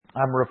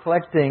I'm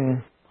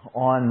reflecting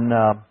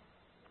on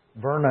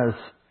Verna's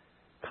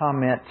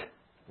comment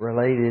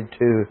related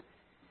to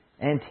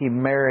Auntie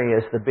Mary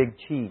as the big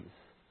cheese.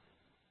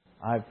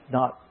 I've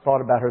not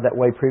thought about her that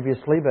way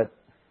previously, but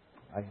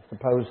I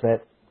suppose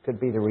that could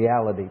be the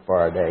reality for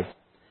our day.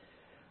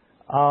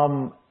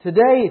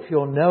 Today, if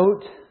you'll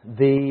note,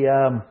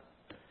 the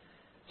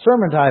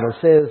sermon title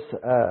says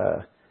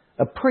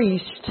a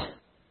priest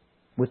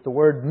with the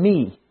word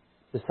me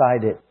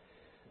beside it.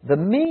 The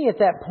me at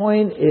that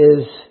point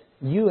is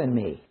you and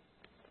me.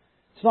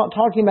 It's not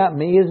talking about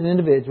me as an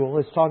individual.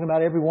 It's talking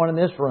about everyone in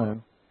this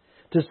room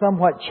to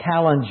somewhat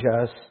challenge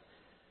us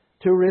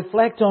to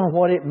reflect on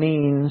what it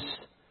means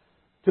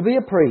to be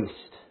a priest,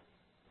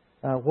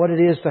 what it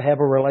is to have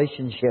a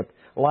relationship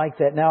like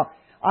that. Now,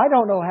 I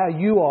don't know how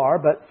you are,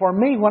 but for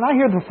me, when I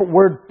hear the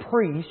word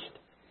priest,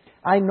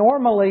 I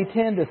normally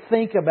tend to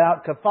think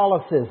about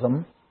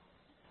Catholicism,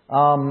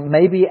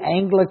 maybe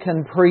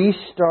Anglican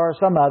priest or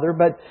some other,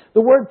 but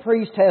the word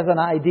priest has an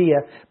idea.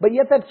 But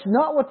yet that's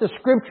not what the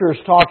Scripture is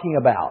talking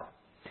about.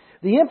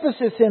 The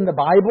emphasis in the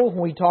Bible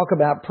when we talk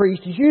about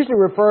priest is usually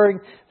referring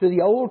to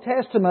the Old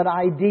Testament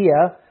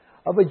idea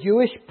of a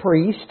Jewish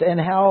priest and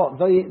how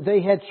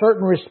they had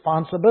certain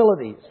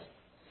responsibilities.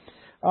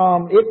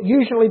 It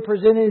usually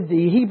presented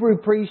the Hebrew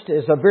priest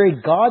as a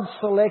very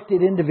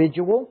God-selected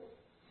individual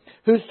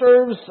who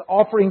serves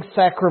offering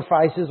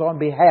sacrifices on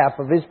behalf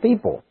of his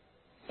people.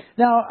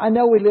 Now, I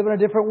know we live in a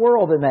different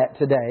world than that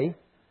today.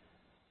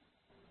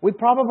 We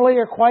probably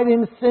are quite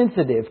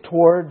insensitive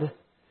toward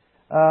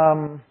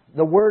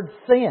the word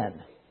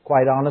sin,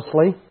 quite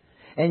honestly.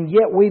 And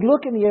yet we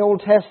look in the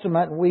Old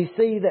Testament and we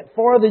see that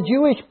for the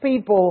Jewish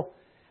people,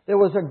 there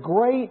was a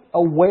great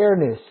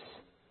awareness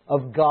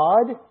of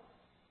God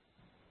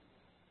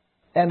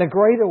and a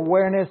great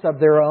awareness of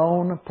their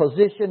own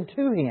position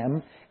to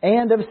Him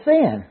and of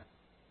sin.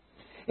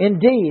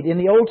 Indeed, in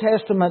the Old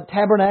Testament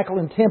tabernacle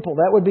and temple,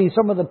 that would be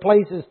some of the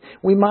places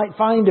we might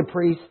find a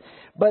priest.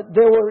 But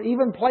there were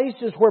even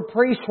places where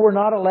priests were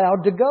not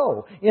allowed to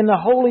go. In the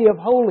Holy of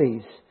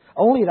Holies,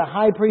 only the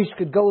high priest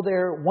could go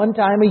there one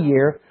time a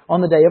year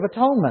on the Day of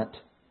Atonement.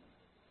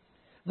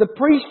 The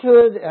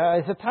priesthood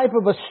is a type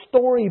of a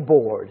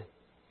storyboard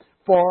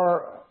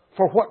for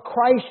what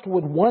Christ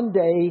would one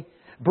day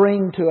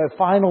bring to a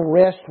final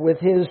rest with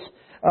His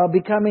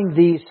becoming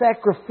the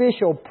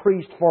sacrificial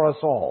priest for us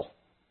all.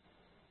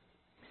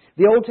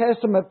 The Old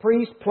Testament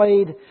priest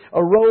played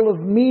a role of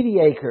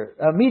mediator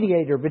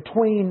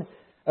between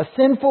a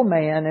sinful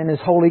man and his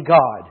holy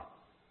God.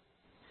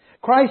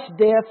 Christ's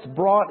death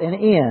brought an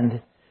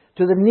end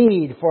to the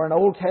need for an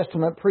Old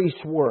Testament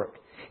priest's work.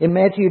 In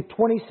Matthew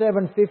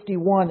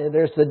 27:51,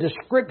 there's the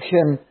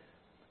description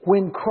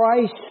when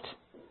Christ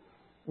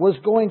was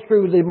going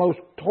through the most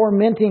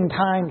tormenting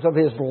times of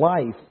His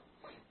life.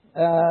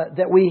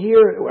 That we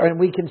hear and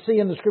we can see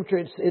in the Scripture,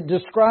 it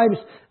describes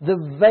the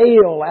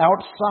veil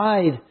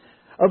outside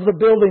of the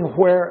building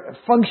where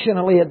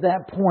functionally at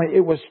that point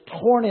it was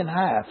torn in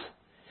half.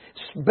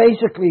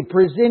 Basically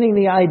presenting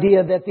the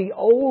idea that the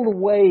old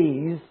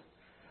ways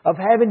of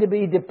having to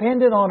be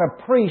dependent on a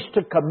priest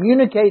to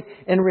communicate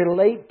and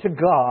relate to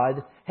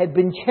God had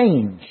been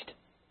changed.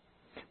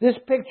 This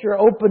picture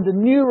opened a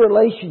new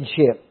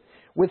relationship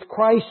with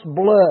Christ's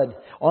blood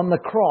on the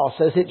cross,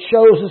 as it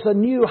shows us a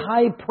new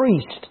high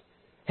priest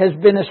has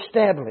been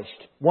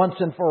established once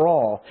and for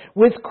all.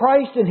 With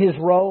Christ in His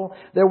role,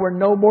 there were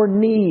no more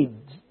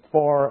needs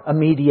for a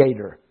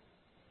mediator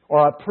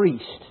or a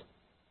priest.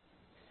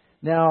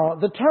 Now,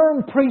 the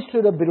term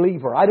priesthood of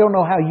believer, I don't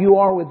know how you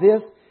are with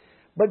this,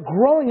 but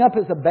growing up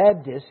as a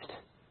Baptist,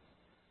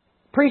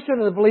 priesthood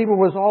of the believer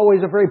was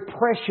always a very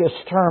precious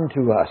term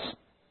to us.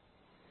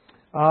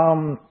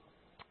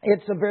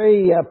 It's a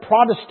very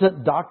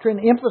Protestant doctrine,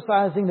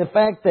 emphasizing the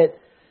fact that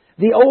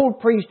the old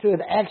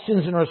priesthood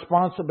actions and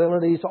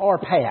responsibilities are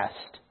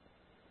past.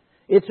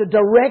 It's a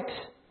direct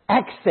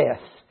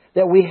access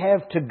that we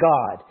have to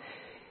God.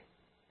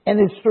 And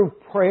it's through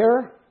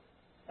prayer,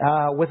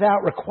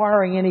 without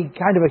requiring any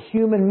kind of a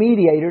human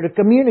mediator to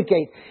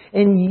communicate.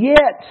 And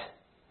yet,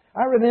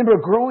 I remember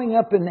growing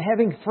up and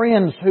having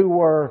friends who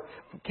were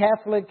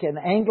Catholic and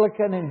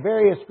Anglican and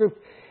various groups,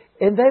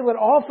 and they would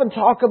often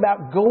talk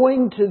about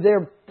going to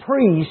their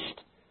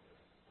priest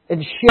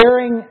and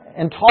sharing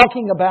and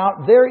talking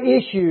about their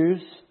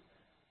issues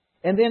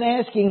and then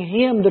asking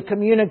him to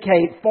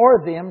communicate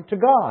for them to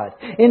God.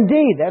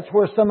 Indeed, that's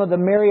where some of the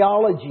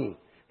Mariology,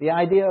 the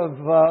idea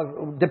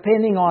of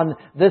depending on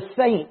the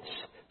saints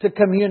to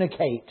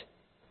communicate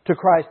to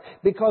Christ.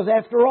 Because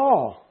after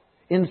all,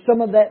 in some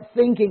of that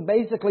thinking,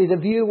 basically the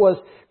view was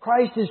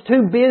Christ is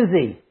too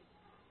busy,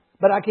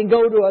 but I can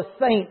go to a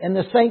saint and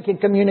the saint can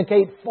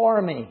communicate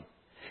for me.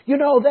 You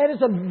know, that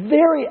is a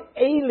very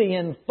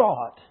alien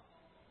thought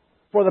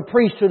for the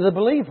priesthood of the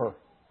believer.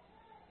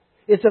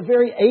 It's a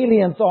very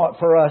alien thought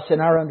for us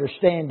in our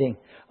understanding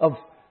of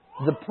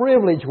the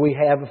privilege we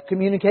have of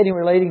communicating,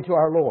 relating to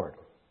our Lord.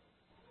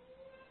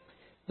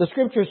 The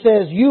Scripture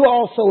says, you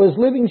also as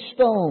living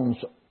stones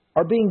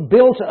are being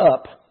built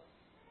up,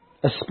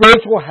 a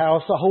spiritual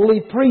house, a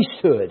holy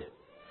priesthood,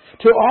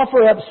 to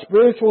offer up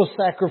spiritual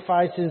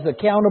sacrifices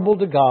accountable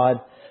to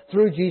God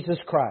through Jesus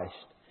Christ.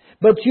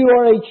 But you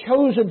are a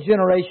chosen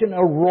generation,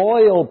 a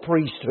royal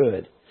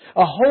priesthood,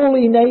 a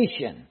holy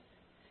nation,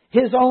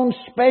 His own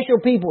special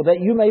people,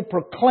 that you may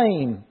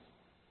proclaim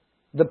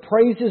the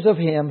praises of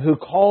Him who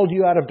called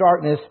you out of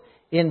darkness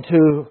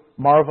into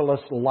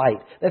marvelous light.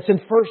 That's in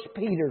 1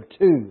 Peter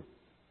 2.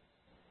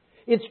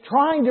 It's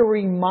trying to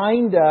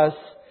remind us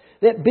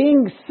that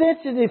being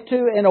sensitive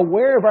to and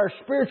aware of our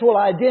spiritual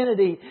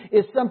identity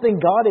is something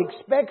God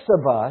expects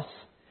of us,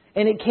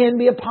 and it can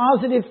be a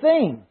positive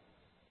thing.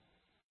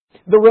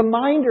 The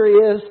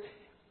reminder is,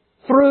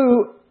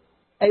 through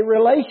a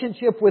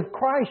relationship with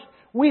Christ,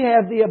 we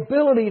have the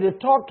ability to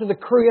talk to the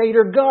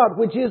Creator God,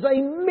 which is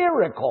a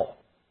miracle.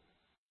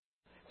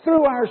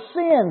 Through our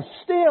sins,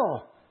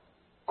 still,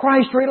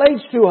 Christ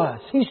relates to us.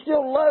 He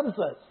still loves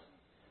us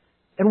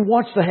and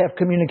wants to have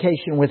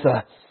communication with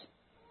us.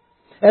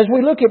 As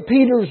we look at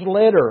Peter's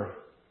letter,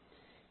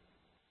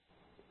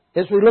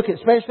 as we look at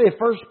especially at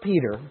 1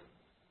 Peter,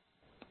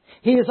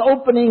 he is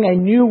opening a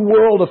new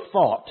world of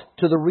thought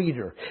to the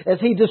reader as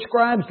he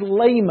describes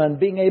laymen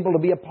being able to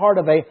be a part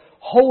of a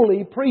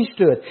holy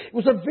priesthood. It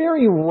was a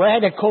very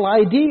radical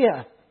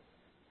idea.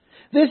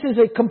 This is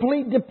a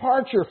complete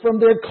departure from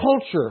their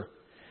culture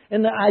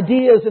and the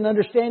ideas and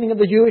understanding of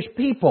the Jewish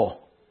people.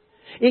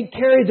 It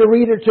carried the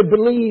reader to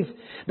believe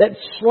that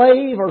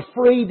slave or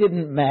free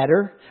didn't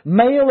matter,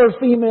 male or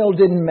female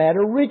didn't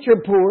matter, rich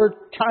or poor,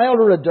 child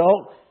or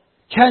adult,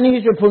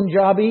 Chinese or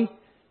Punjabi,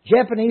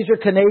 Japanese or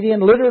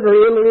Canadian, literate or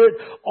illiterate,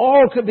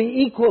 all could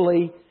be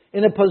equally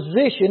in a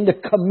position to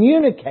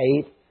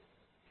communicate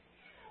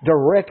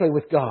directly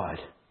with God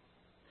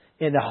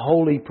in a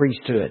holy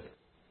priesthood.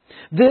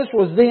 This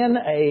was then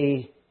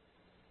a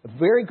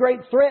very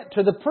great threat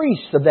to the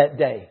priests of that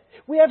day.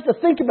 We have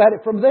to think about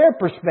it from their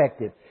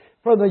perspective.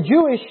 From the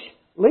Jewish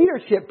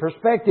leadership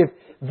perspective,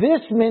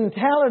 this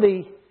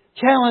mentality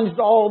challenged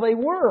all they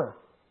were.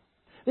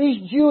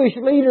 These Jewish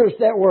leaders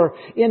that were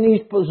in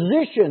these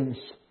positions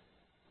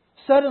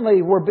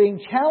suddenly were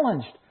being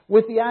challenged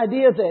with the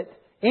idea that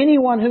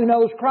anyone who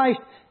knows Christ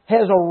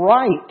has a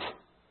right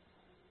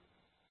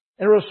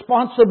and a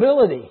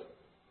responsibility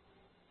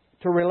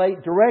to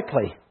relate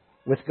directly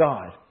with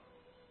God.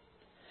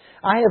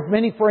 I have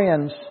many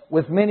friends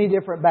with many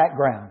different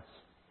backgrounds.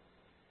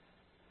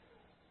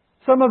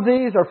 Some of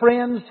these are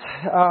friends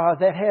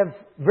that have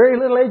very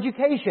little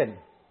education,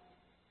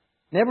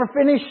 never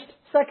finished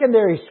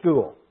secondary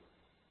school.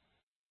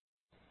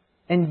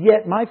 And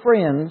yet my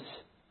friends,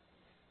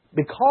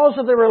 because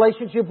of their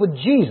relationship with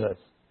Jesus,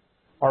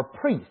 are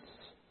priests.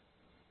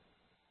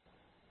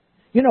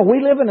 You know,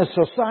 we live in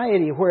a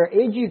society where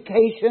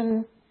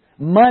education,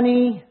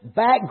 money,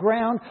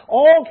 background,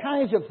 all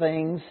kinds of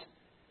things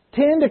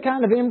tend to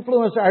kind of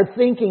influence our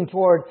thinking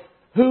toward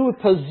who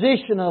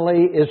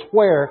positionally is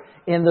where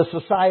in the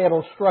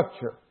societal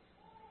structure.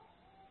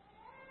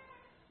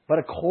 But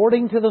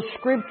according to the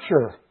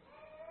Scripture,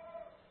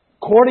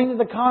 according to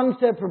the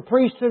concept of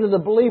priesthood of the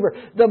believer,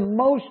 the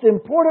most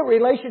important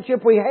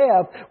relationship we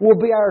have will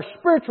be our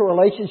spiritual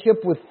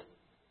relationship with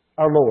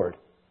our Lord.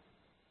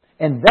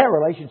 And that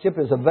relationship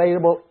is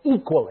available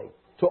equally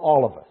to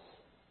all of us.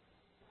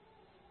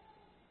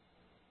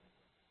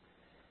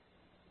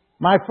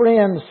 My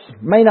friends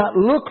may not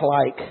look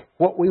like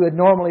what we would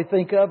normally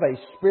think of a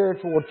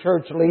spiritual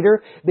church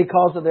leader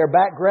because of their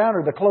background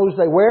or the clothes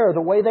they wear or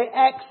the way they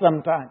act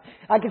sometimes.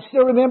 I can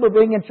still remember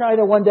being in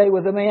China one day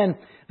with a man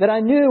that I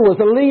knew was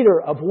a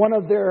leader of one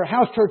of their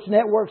house church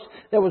networks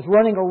that was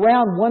running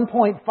around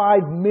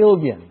 1.5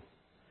 million.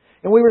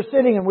 And we were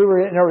sitting and we were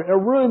in a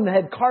room that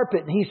had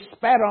carpet, and he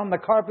spat on the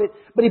carpet,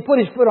 but he put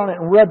his foot on it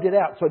and rubbed it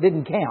out so it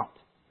didn't count.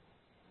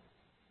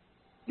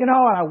 You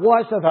know, and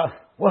I thought,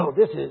 whoa,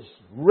 this is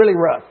really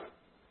rough.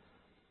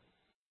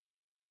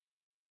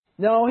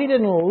 No, he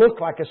didn't look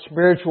like a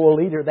spiritual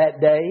leader that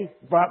day,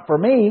 for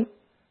me.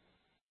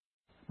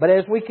 But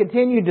as we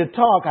continued to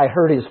talk, I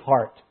heard his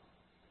heart.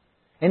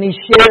 And he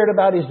shared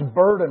about his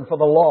burden for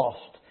the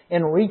lost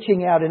and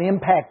reaching out and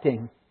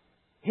impacting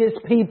his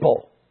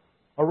people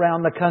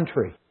around the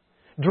country.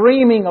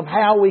 Dreaming of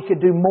how we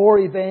could do more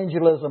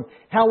evangelism,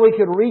 how we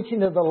could reach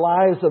into the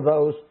lives of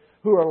those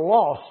who are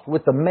lost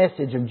with the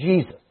message of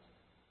Jesus.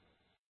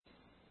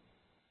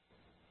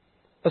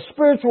 A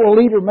spiritual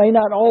leader may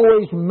not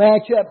always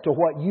match up to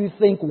what you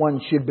think one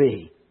should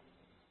be.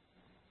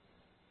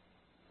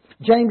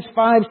 James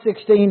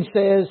 5:16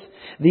 says,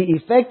 "The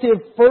effective,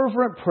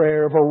 fervent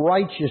prayer of a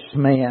righteous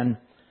man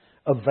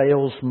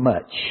avails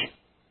much."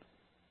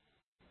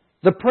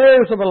 The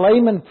prayers of a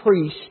layman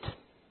priest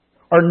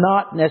are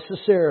not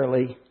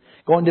necessarily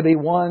going to be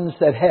ones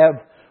that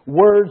have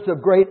words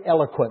of great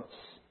eloquence.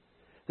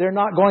 They're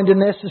not going to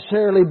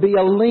necessarily be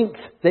a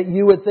length that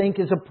you would think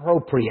is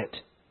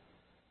appropriate.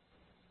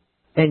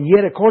 And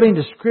yet, according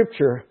to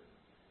Scripture,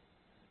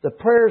 the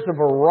prayers of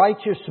a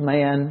righteous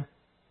man,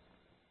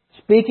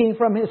 speaking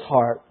from his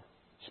heart,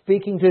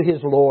 speaking to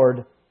his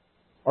Lord,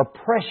 are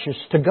precious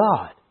to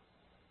God.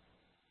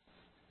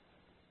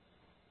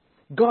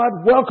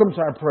 God welcomes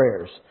our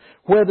prayers,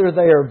 whether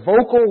they are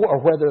vocal or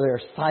whether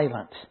they're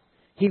silent.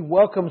 He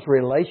welcomes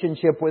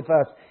relationship with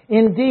us.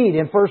 Indeed,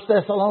 in 1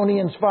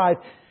 Thessalonians 5,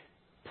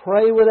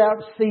 pray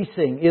without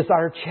ceasing is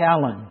our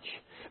challenge.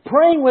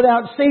 Praying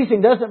without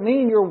ceasing doesn't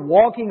mean you're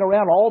walking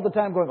around all the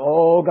time going,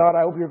 oh God,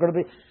 I hope you're going to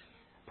be...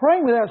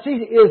 Praying without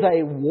ceasing is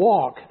a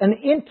walk, an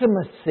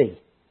intimacy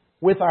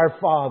with our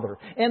Father,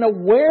 an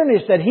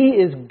awareness that He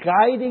is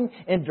guiding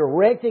and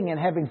directing and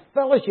having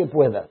fellowship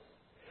with us.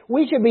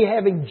 We should be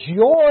having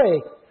joy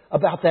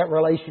about that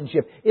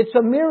relationship. It's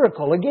a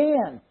miracle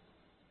again.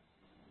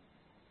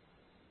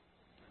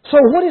 So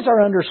what is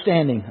our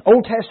understanding,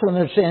 Old Testament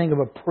understanding of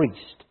a priest?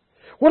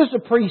 What is a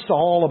priest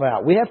all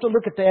about? We have to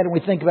look at that and we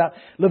think about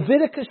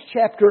Leviticus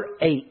chapter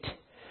 8.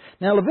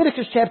 Now,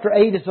 Leviticus chapter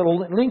 8 is a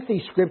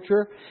lengthy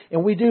scripture,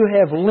 and we do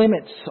have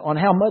limits on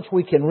how much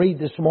we can read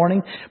this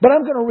morning, but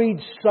I'm going to read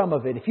some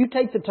of it. If you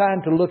take the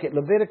time to look at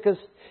Leviticus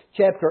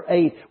chapter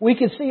 8, we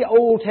can see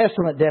Old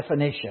Testament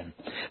definition.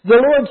 The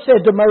Lord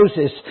said to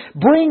Moses,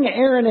 bring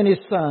Aaron and his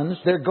sons,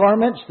 their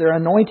garments, their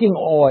anointing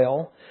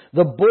oil,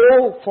 the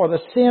bull for the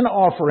sin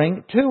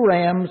offering, 2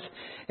 rams,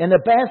 and a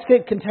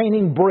basket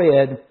containing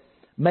bread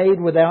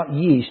made without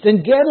yeast,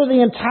 and gather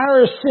the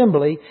entire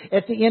assembly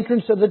at the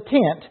entrance of the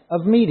tent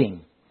of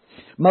meeting.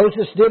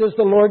 Moses did as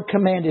the Lord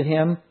commanded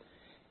him,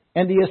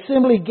 and the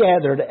assembly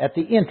gathered at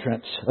the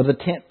entrance of the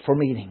tent for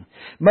meeting.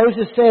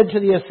 Moses said to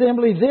the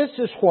assembly, this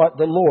is what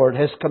the Lord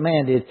has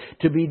commanded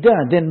to be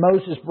done. Then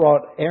Moses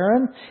brought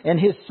Aaron and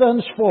his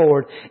sons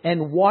forward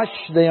and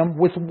washed them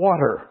with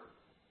water.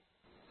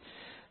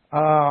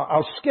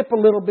 I'll skip a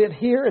little bit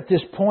here at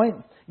this point.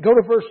 Go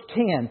to verse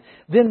 10.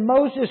 Then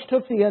Moses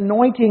took the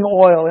anointing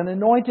oil and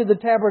anointed the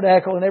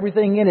tabernacle and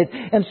everything in it,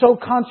 and so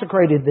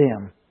consecrated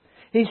them.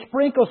 He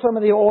sprinkled some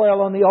of the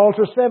oil on the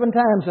altar 7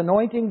 times,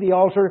 anointing the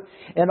altar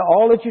and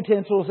all its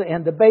utensils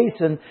and the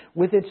basin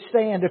with its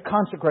stand to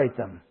consecrate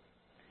them.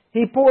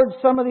 He poured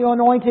some of the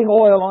anointing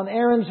oil on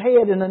Aaron's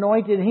head and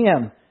anointed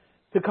him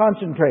to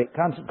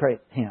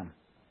consecrate him.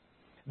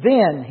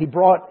 Then he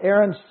brought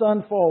Aaron's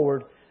son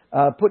forward,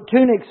 put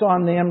tunics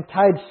on them,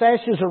 tied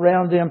sashes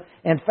around them,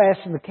 and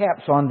fastened the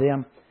caps on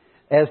them,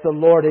 as the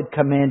Lord had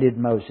commanded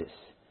Moses.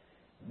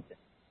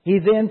 He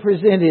then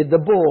presented the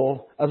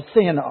bull of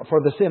sin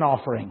for the sin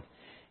offering,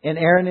 and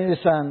Aaron and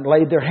his son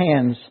laid their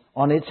hands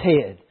on its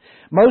head.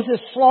 Moses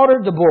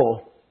slaughtered the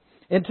bull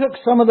and took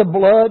some of the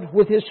blood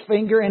with his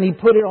finger, and he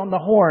put it on the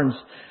horns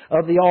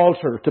of the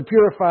altar to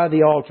purify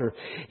the altar.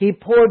 He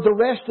poured the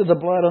rest of the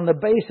blood on the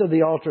base of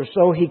the altar,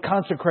 so he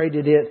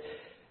consecrated it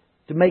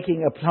to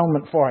making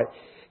atonement for it.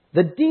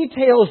 The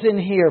details in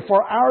here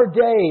for our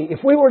day, if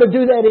we were to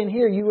do that in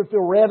here, you would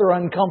feel rather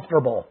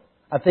uncomfortable.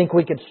 I think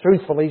we could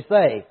truthfully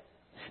say.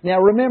 Now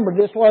remember,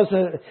 this was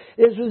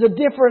a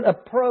different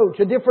approach,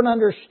 a different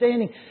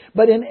understanding,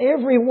 but in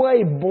every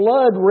way,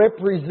 blood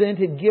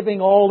represented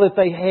giving all that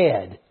they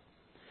had.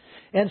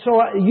 And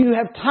so you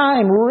have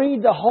time,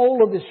 read the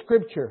whole of the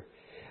Scripture.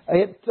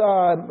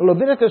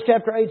 Leviticus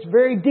chapter 8 is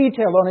very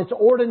detailed on its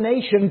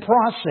ordination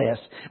process,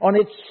 on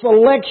its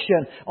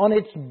selection, on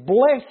its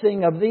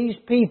blessing of these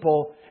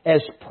people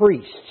as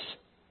priests.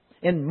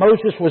 And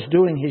Moses was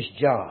doing his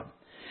job.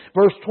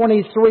 Verse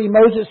 23,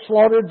 Moses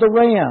slaughtered the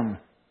ram,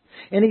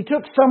 and he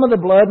took some of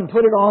the blood and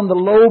put it on the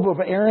lobe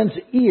of Aaron's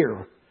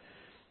ear,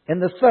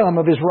 and the thumb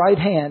of his right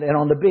hand, and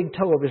on the big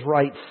toe of his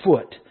right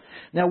foot.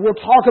 Now, we'll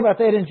talk about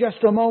that in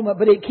just a moment,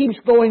 but it keeps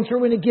going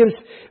through and it gives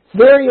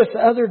various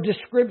other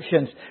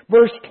descriptions.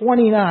 Verse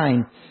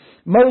 29,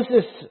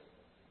 Moses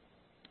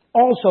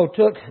also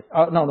took,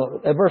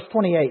 verse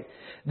 28.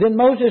 Then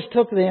Moses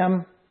took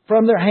them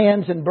from their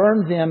hands and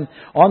burned them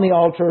on the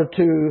altar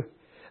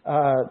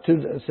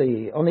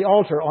on the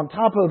altar on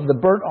top of the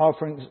burnt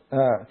offerings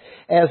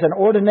as an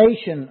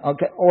ordination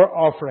or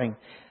offering,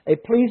 a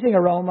pleasing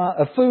aroma,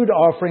 a food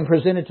offering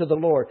presented to the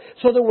Lord.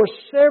 So there were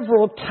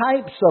several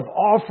types of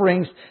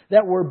offerings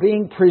that were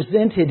being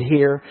presented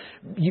here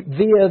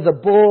via the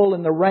bull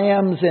and the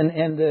rams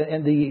and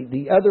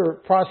the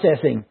other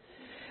processing.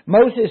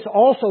 Moses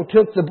also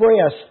took the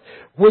breast,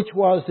 which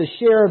was the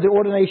share of the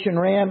ordination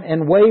ram,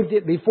 and waved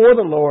it before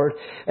the Lord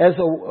as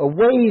a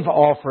wave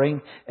offering,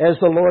 as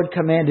the Lord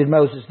commanded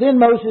Moses. Then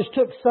Moses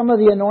took some of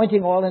the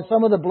anointing oil and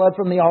some of the blood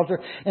from the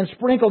altar and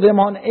sprinkled them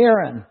on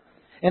Aaron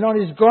and on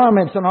his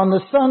garments and on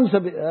the sons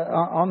of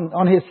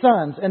on his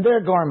sons and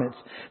their garments.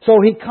 So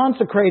he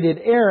consecrated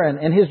Aaron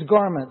and his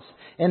garments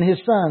and his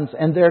sons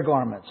and their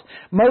garments.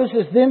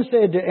 Moses then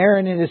said to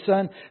Aaron and his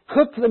son,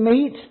 "Cook the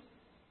meat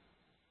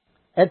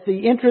at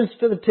the entrance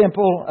to the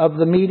temple of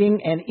the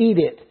meeting and eat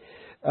it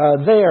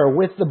there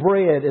with the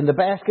bread and the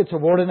baskets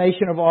of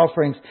ordination of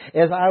offerings,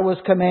 as I was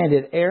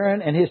commanded.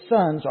 Aaron and his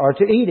sons are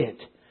to eat it.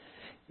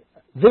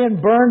 Then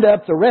burned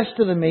up the rest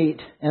of the meat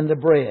and the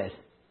bread.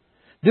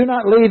 Do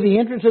not leave the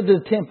entrance of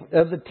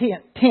the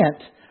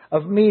tent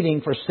of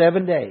meeting for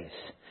 7 days."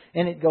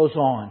 And it goes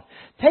on.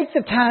 Take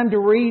the time to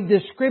read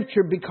this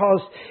Scripture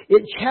because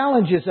it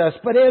challenges us.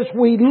 But as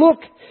we look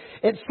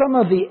at some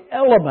of the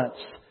elements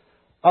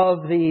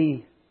of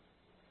the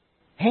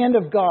hand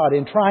of God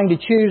in trying to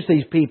choose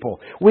these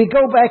people. We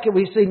go back and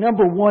we see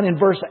number 1 in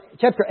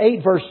chapter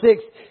 8, verse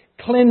 6,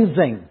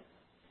 cleansing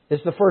is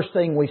the first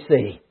thing we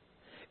see.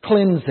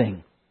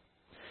 Cleansing.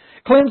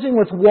 Cleansing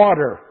with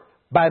water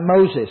by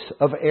Moses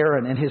of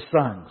Aaron and his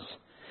sons.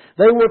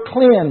 They were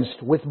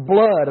cleansed with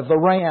blood of the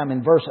ram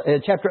in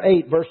chapter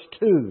 8, verse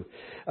 2,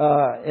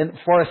 and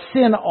for a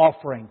sin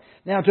offering.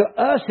 Now to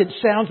us it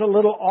sounds a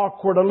little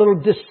awkward, a little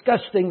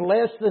disgusting,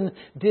 less than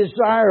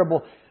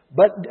desirable.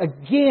 But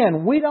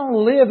again, we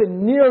don't live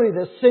in nearly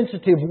the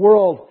sensitive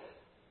world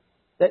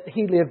that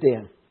he lived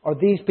in, or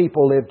these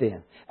people lived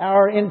in.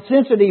 Our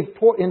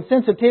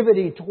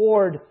insensitivity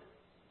toward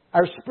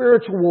our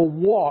spiritual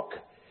walk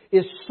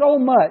is so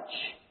much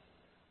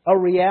a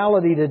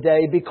reality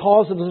today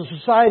because of the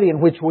society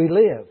in which we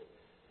live.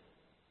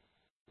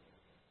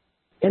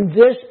 In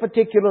this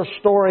particular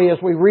story, as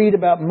we read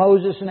about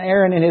Moses and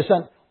Aaron and his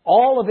son,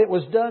 all of it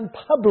was done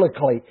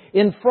publicly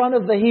in front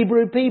of the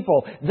Hebrew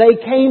people. They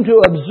came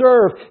to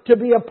observe, to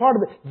be a part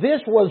of it.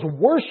 This was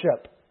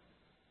worship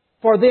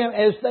for them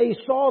as they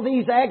saw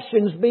these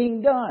actions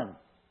being done.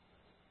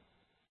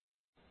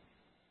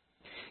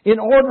 In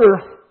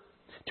order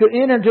to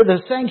enter into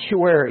the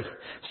sanctuary,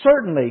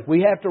 certainly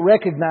we have to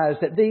recognize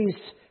that these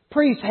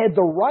priests had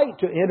the right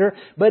to enter,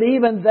 but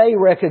even they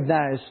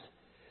recognized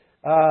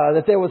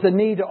that there was a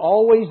need to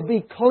always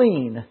be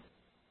clean.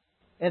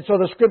 And so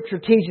the Scripture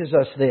teaches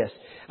us this.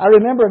 I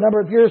remember a number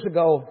of years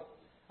ago,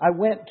 I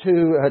went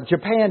to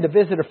Japan to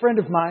visit a friend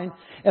of mine,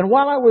 and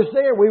while I was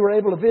there, we were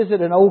able to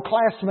visit an old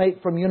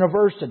classmate from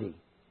university.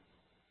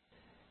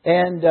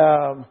 And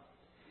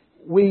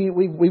we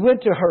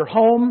went to her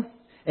home,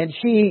 and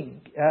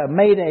she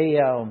made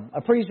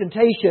a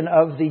presentation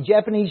of the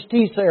Japanese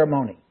tea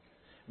ceremony.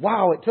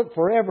 Wow, it took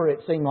forever,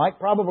 it seemed like,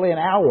 probably an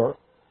hour.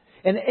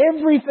 And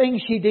everything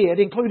she did,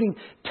 including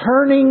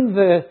turning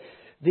the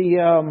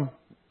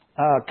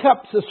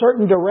cups a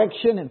certain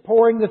direction and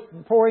pouring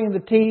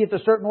the tea a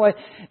certain way,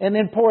 and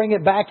then pouring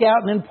it back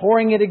out and then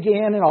pouring it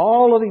again, and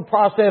all of the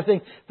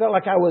processing. Felt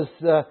like I was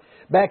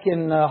back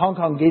in Hong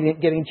Kong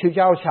getting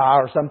chujiao cha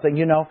or something,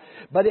 you know.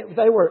 But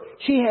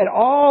she had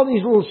all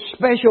these little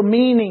special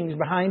meanings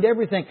behind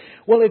everything.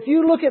 Well, if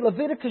you look at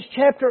Leviticus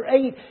chapter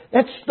 8,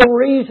 that's the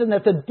reason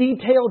that the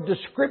detailed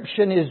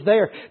description is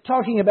there,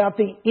 talking about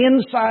the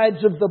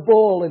insides of the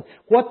bull and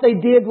what they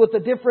did with the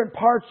different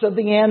parts of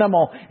the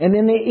animal and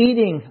then the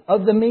eating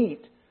of the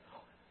meat.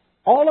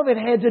 All of it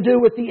had to do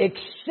with the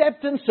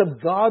acceptance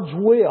of God's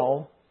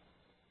will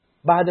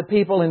by the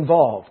people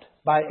involved,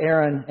 by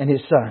Aaron and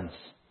his sons.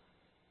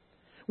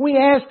 We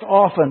ask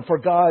often for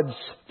God's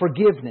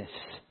forgiveness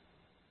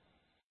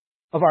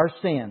of our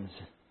sins.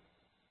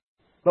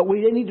 But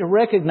we need to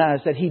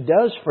recognize that He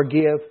does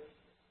forgive,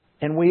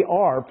 and we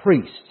are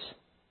priests.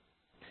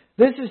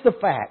 This is the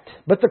fact.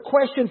 But the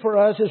question for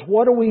us is,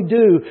 what do we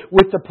do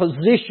with the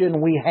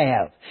position we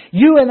have?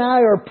 You and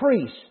I are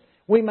priests.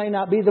 We may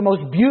not be the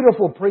most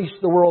beautiful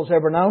priest the world's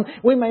ever known.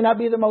 We may not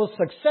be the most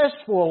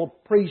successful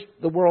priest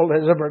the world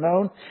has ever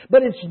known.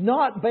 But it's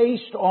not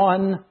based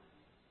on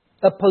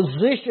a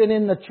position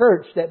in the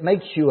church that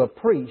makes you a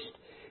priest.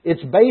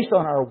 It's based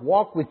on our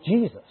walk with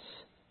Jesus.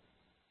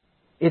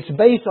 It's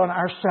based on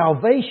our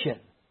salvation.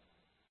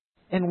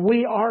 And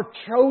we are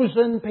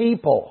chosen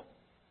people.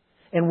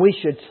 And we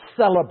should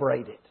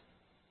celebrate it.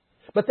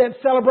 But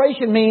that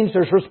celebration means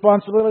there's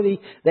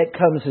responsibility that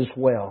comes as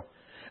well.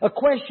 A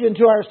question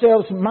to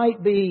ourselves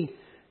might be,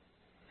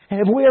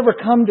 have we ever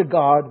come to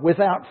God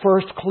without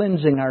first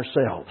cleansing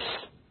ourselves?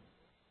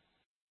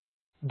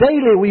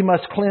 Daily we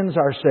must cleanse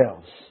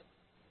ourselves.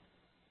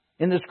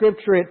 In the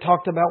Scripture it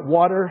talked about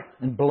water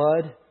and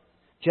blood,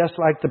 just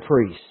like the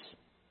priests.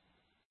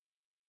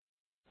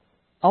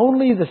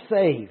 Only the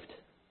saved,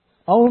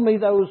 only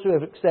those who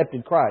have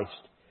accepted Christ,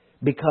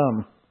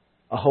 become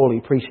a holy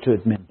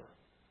priesthood member.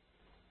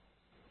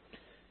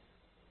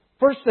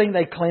 First thing,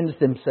 they cleansed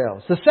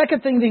themselves. The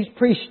second thing these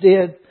priests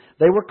did,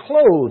 they were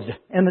clothed.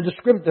 And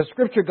the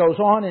Scripture goes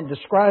on and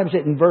describes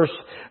it in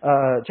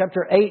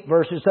chapter 8,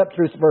 verses up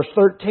through verse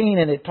 13.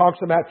 And it talks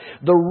about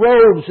the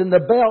robes and the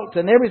belt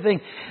and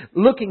everything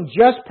looking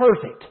just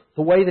perfect,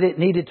 the way that it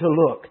needed to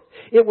look.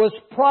 It was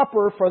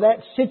proper for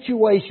that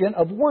situation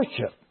of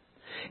worship.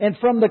 And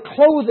from the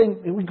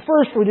clothing,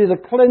 first we do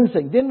the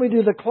cleansing, then we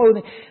do the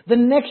clothing. The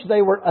next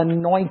they were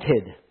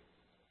anointed.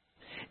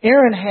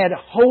 Aaron had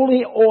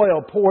holy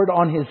oil poured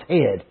on his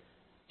head.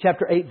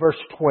 Chapter 8, verse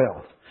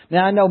 12.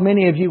 Now, I know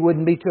many of you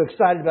wouldn't be too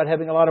excited about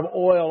having a lot of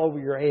oil over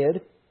your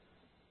head.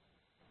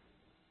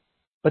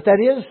 But that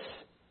is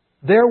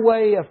their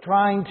way of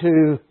trying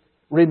to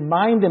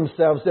remind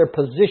themselves their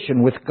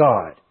position with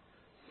God.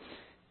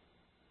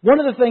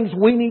 One of the things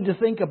we need to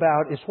think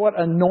about is what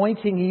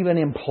anointing even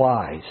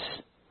implies.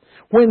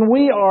 When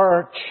we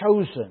are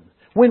chosen,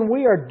 when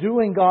we are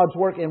doing God's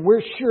work and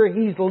we're sure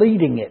He's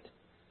leading it,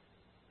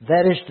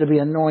 that is to be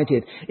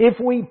anointed. If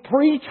we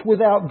preach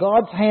without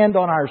God's hand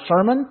on our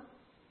sermon,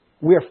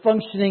 we are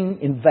functioning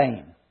in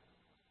vain.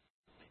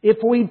 If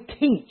we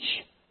teach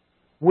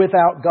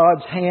without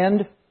God's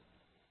hand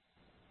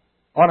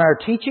on our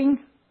teaching,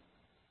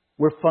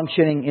 we're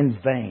functioning in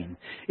vain.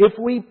 If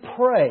we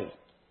pray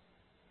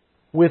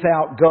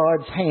without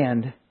God's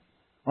hand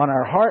on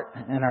our heart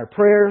and our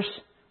prayers,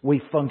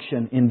 we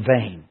function in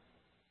vain.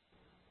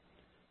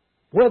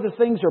 Whether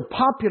things are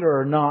popular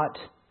or not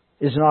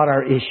is not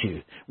our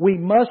issue. We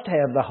must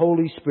have the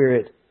Holy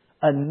Spirit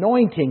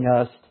anointing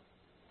us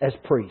as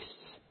priests.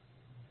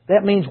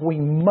 That means we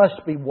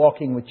must be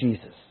walking with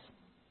Jesus.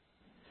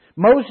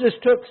 Moses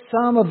took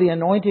some of the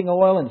anointing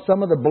oil and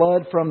some of the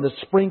blood from the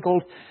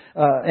sprinkled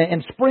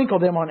and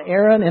sprinkled them on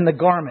Aaron and the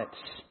garments.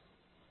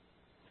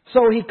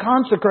 So he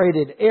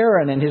consecrated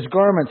Aaron and his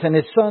garments and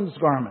his son's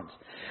garments.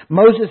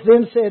 Moses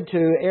then said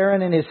to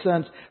Aaron and his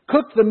sons,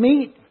 "Cook the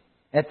meat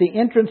at the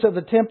entrance of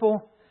the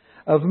temple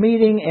of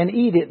meeting and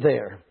eat it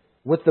there,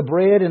 with the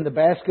bread and the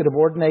basket of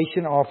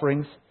ordination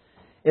offerings,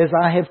 as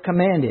I have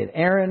commanded.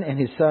 Aaron and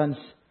his sons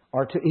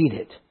are to eat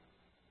it."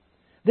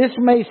 This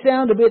may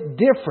sound a bit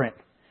different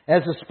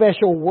as a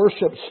special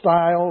worship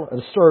style of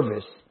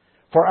service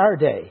for our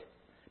day,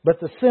 but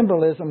the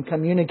symbolism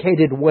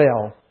communicated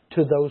well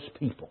to those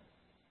people.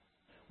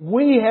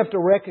 We have to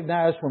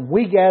recognize when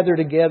we gather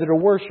together to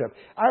worship,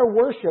 our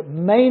worship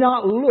may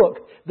not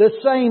look the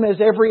same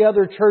as every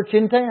other church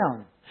in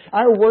town.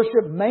 Our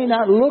worship may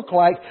not look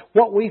like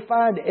what we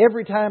find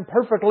every time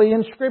perfectly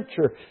in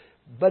Scripture,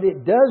 but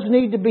it does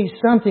need to be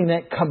something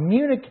that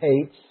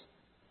communicates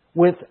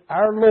with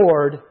our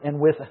Lord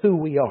and with who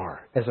we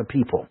are as a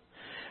people.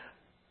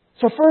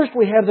 So first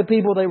we have the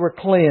people, they were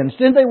cleansed.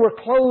 Then they were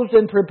clothed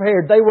and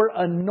prepared. They were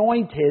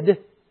anointed.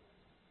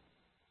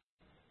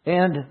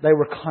 And they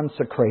were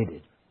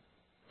consecrated.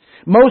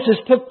 Moses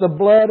took the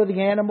blood of the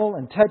animal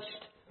and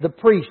touched the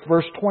priest,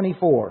 verse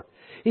 24.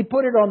 He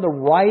put it on the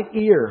right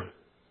ear,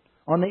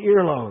 on the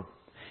earlobe.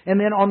 And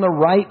then on the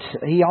right,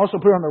 he also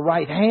put it on the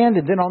right hand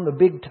and then on the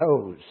big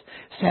toes.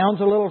 Sounds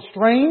a little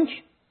strange,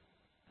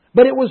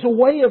 but it was a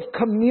way of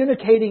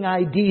communicating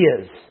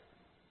ideas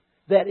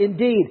that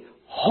indeed,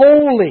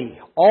 holy,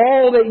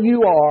 all that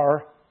you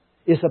are,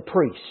 is a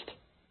priest.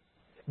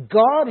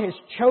 God has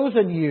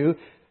chosen you.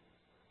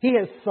 He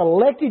has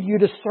selected you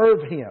to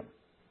serve Him.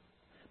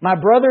 My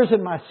brothers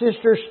and my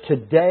sisters,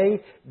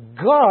 today,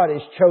 God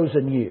has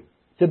chosen you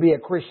to be a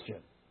Christian.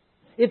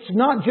 It's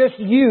not just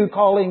you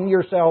calling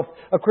yourself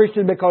a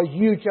Christian because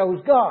you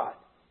chose God.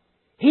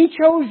 He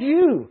chose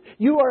you.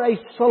 You are a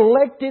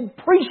selected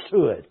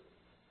priesthood.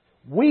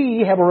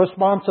 We have a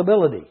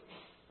responsibility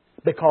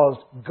because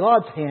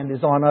God's hand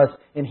is on us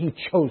and He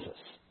chose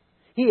us.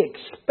 He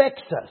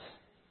expects us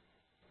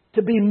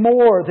to be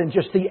more than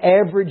just the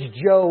average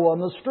Joe on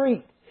the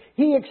street.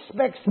 He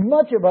expects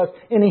much of us,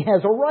 and He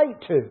has a right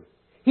to.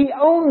 He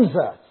owns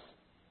us.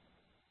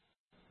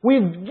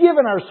 We've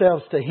given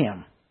ourselves to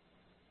Him.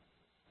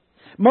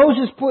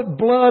 Moses put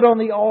blood on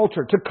the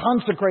altar to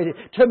consecrate it,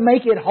 to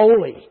make it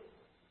holy.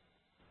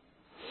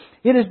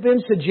 It has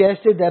been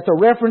suggested that the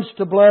reference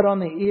to blood on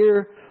the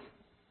ear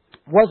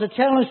was a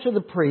challenge to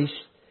the priest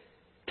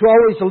to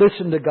always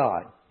listen to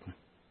God.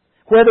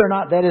 Whether or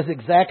not that is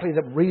exactly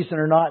the reason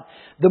or not,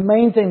 the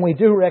main thing we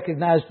do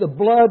recognize, the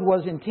blood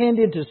was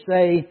intended to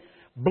say,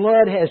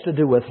 blood has to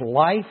do with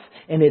life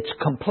and its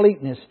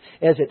completeness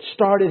as it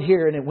started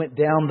here and it went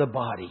down the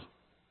body.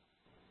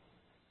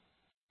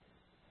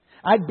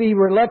 I'd be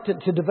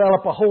reluctant to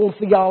develop a whole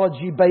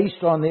theology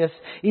based on this,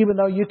 even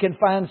though you can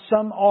find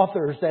some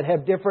authors that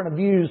have different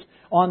views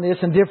on this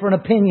and different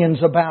opinions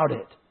about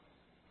it.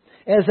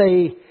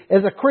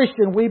 As a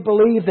Christian, we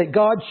believe that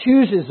God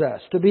chooses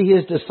us to be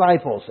His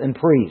disciples and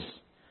priests.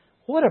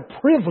 What a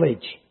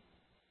privilege!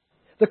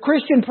 The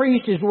Christian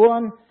priest is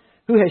one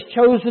who has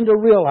chosen to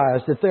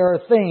realize that there are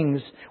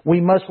things we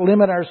must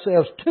limit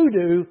ourselves to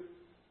do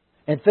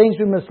and things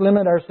we must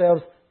limit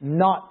ourselves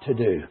not to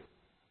do.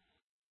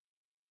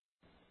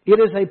 It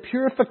is a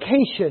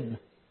purification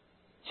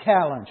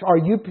challenge. Are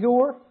you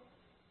pure?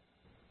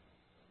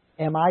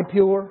 Am I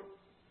pure?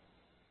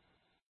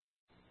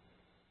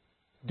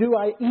 Do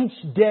I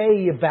each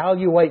day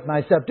evaluate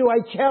myself? Do I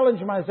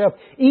challenge myself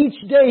each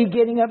day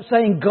getting up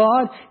saying,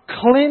 God,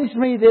 cleanse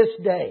me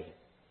this day.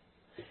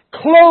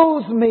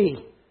 Clothe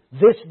me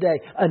this day.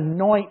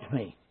 Anoint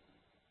me.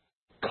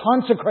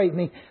 Consecrate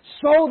me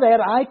so that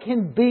I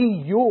can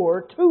be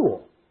your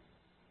tool.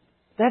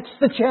 That's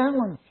the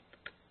challenge.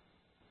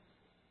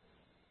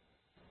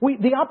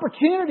 The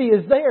opportunity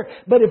is there,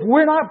 but if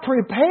we're not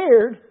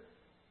prepared,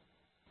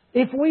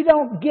 if we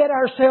don't get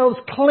ourselves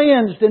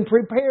cleansed and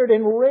prepared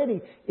and ready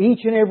each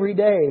and every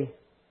day,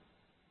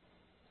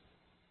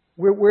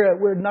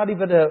 we're not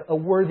even a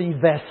worthy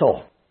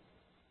vessel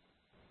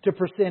to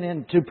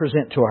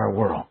present to our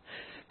world.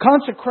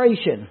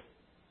 Consecration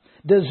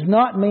does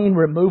not mean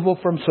removal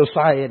from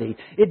society.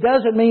 It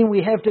doesn't mean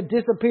we have to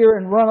disappear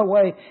and run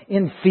away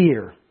in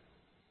fear.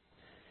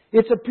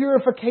 It's a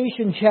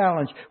purification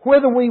challenge.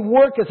 Whether we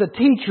work as a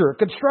teacher, a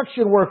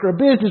construction worker, a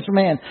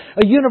businessman,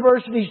 a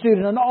university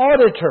student, an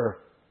auditor,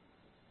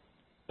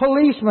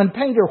 policeman,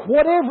 painter,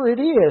 whatever it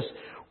is,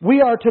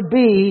 we are to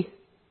be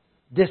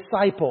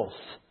disciples.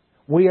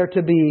 We are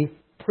to be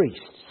priests.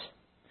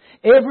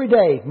 Every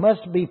day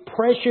must be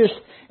precious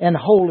and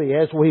holy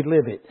as we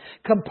live it.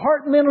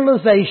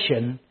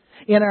 Compartmentalization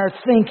in our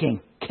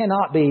thinking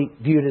cannot be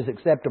viewed as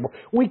acceptable.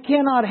 We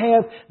cannot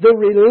have the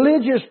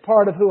religious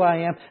part of who I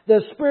am, the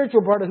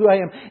spiritual part of who I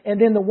am,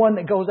 and then the one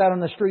that goes out on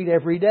the street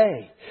every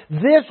day.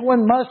 This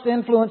one must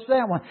influence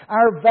that one.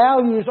 Our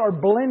values are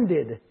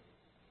blended.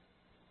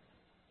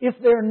 If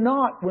they're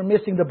not, we're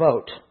missing the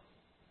boat.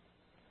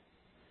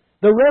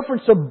 The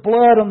reference of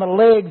blood on the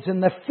legs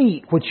and the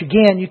feet, which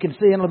again you can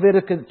see in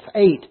Leviticus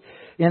 8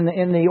 in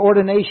the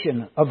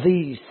ordination of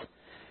these,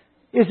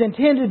 is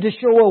intended to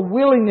show a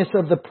willingness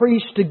of the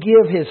priest to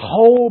give his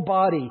whole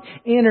body,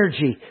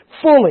 energy,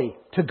 fully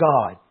to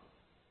God.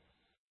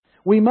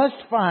 We must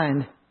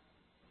find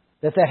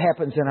that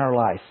happens in our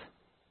life.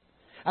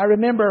 I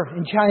remember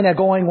in China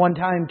going one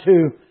time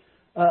to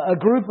a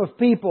group of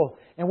people,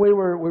 and we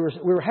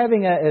were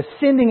having a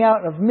sending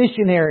out of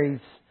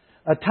missionaries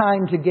a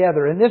time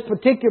together. And this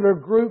particular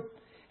group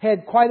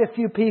had quite a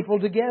few people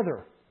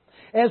together.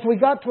 As we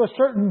got to a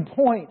certain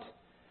point,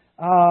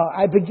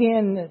 I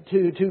began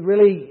to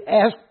really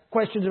ask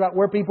questions about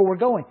where people were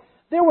going.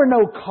 There were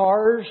no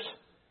cars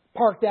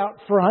parked out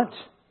front.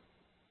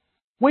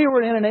 We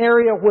were in an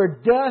area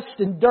where dust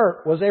and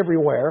dirt was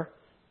everywhere,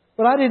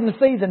 but I didn't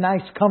see the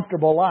nice,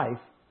 comfortable life.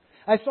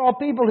 I saw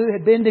people who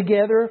had been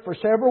together for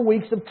several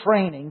weeks of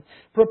training,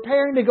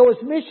 preparing to go as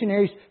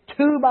missionaries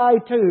 2 by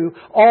 2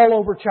 all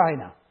over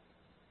China.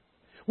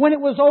 When it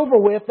was over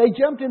with, they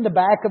jumped in the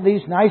back of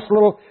these nice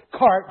little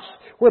carts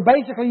where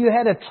basically you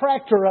had a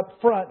tractor up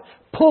front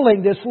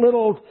pulling this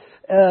little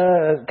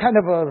a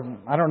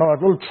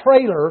little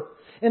trailer,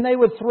 and they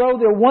would throw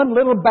their one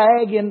little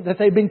bag in that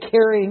they'd been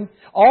carrying,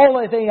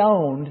 all that they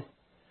owned.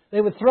 They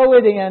would throw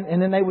it in,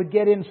 and then they would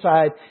get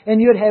inside, and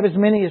you'd have as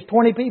many as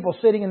 20 people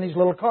sitting in these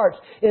little carts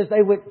as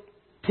they went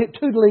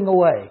tootling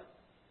away.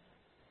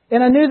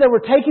 And I knew they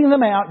were taking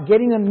them out,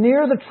 getting them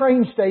near the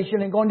train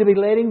station, and going to be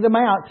letting them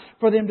out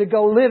for them to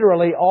go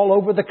literally all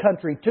over the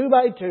country, 2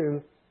 by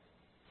 2.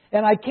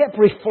 And I kept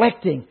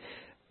reflecting.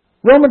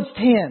 Romans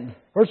 10,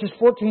 verses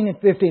 14 and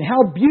 15.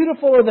 How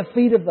beautiful are the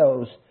feet of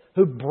those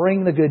who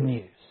bring the good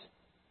news.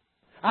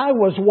 I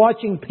was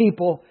watching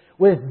people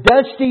with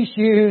dusty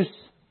shoes,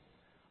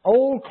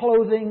 old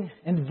clothing,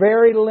 and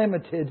very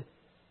limited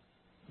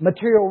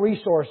material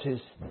resources.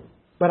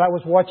 But I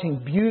was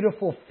watching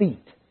beautiful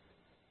feet.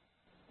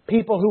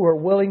 People who were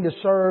willing to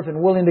serve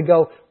and willing to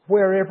go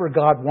wherever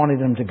God wanted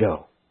them to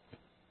go.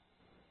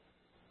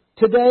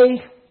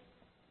 Today,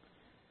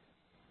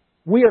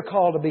 we are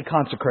called to be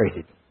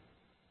consecrated.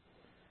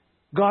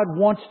 God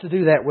wants to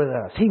do that with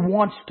us. He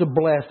wants to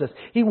bless us.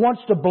 He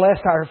wants to bless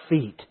our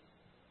feet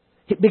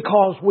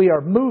because we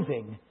are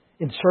moving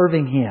in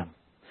serving Him.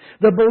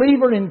 The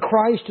believer in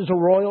Christ is a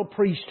royal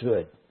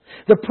priesthood.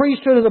 The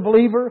priesthood of the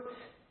believer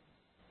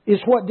is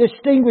what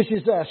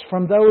distinguishes us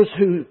from those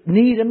who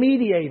need a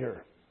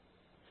mediator.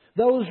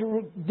 Those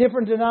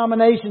different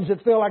denominations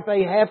that feel like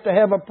they have to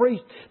have a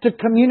priest to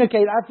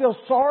communicate. I feel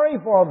sorry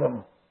for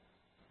them.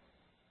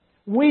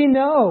 We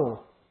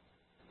know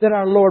that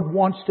our Lord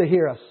wants to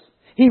hear us.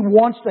 He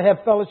wants to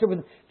have fellowship with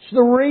us. It's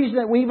the reason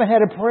that we even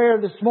had a prayer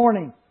this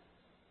morning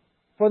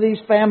for these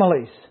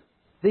families,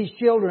 these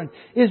children,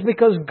 is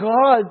because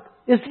God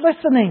is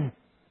listening.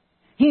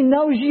 He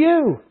knows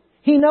you.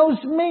 He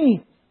knows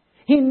me.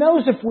 He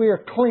knows if we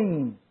are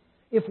clean,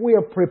 if we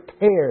are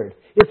prepared,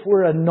 if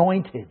we're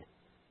anointed,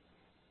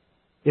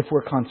 if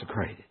we're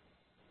consecrated.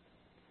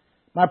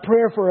 My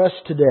prayer for us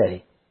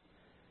today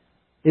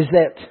is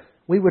that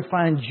we would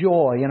find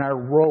joy in our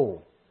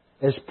role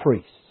as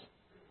priests.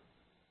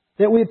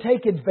 That we would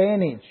take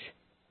advantage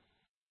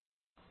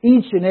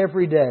each and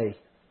every day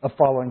of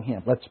following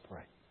Him. Let's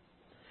pray.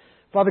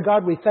 Father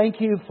God, we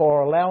thank You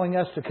for allowing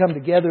us to come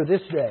together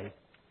this day.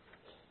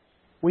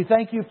 We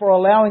thank You for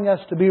allowing us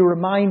to be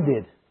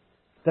reminded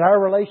that our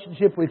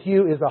relationship with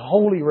You is a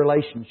holy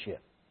relationship.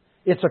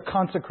 It's a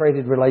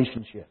consecrated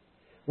relationship.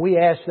 We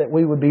ask that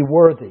we would be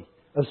worthy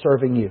of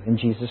serving You. In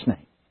Jesus'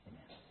 name.